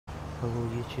Hello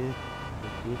YouTube, the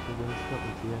Creator Game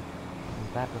Scotland here.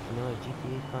 I'm back with another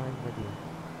GTA 5 video.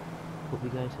 Hope you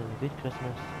guys had a good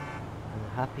Christmas and a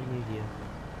happy new year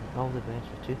and all the best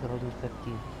for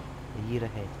 2015, the year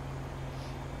ahead.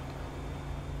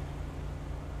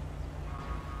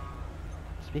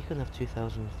 Speaking of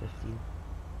 2015,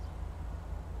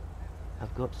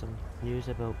 I've got some news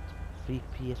about free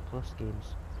PS Plus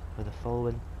games for the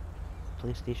following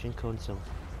PlayStation console.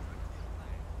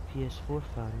 PS4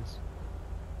 fans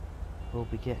will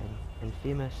be getting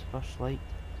Infamous First Light,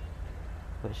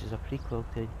 which is a prequel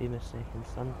to Infamous Second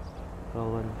Son,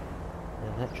 following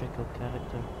the electrical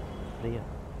character Freya,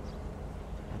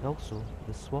 and also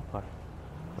The Swapper,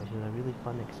 which is a really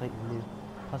fun, exciting new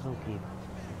puzzle game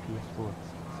for PS4.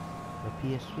 The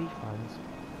PS3 fans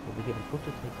will be getting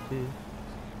Prototype 2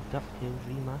 DuckTales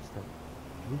Remastered.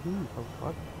 Woohoo, how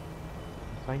fun!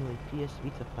 And finally, PS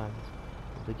Vita fans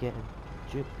will be getting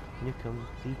Duke Nukem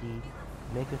 3D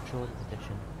Megatron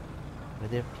edition for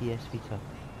their PS Vita.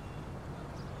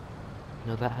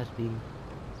 Now that has been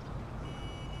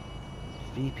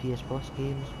free PS Plus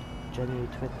games, January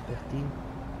 2015.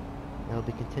 And I'll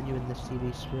be continuing this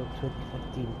series throughout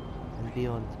 2015 and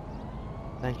beyond.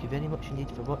 Thank you very much indeed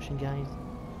for watching, guys,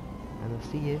 and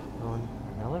I'll see you on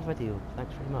another video.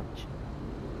 Thanks very much.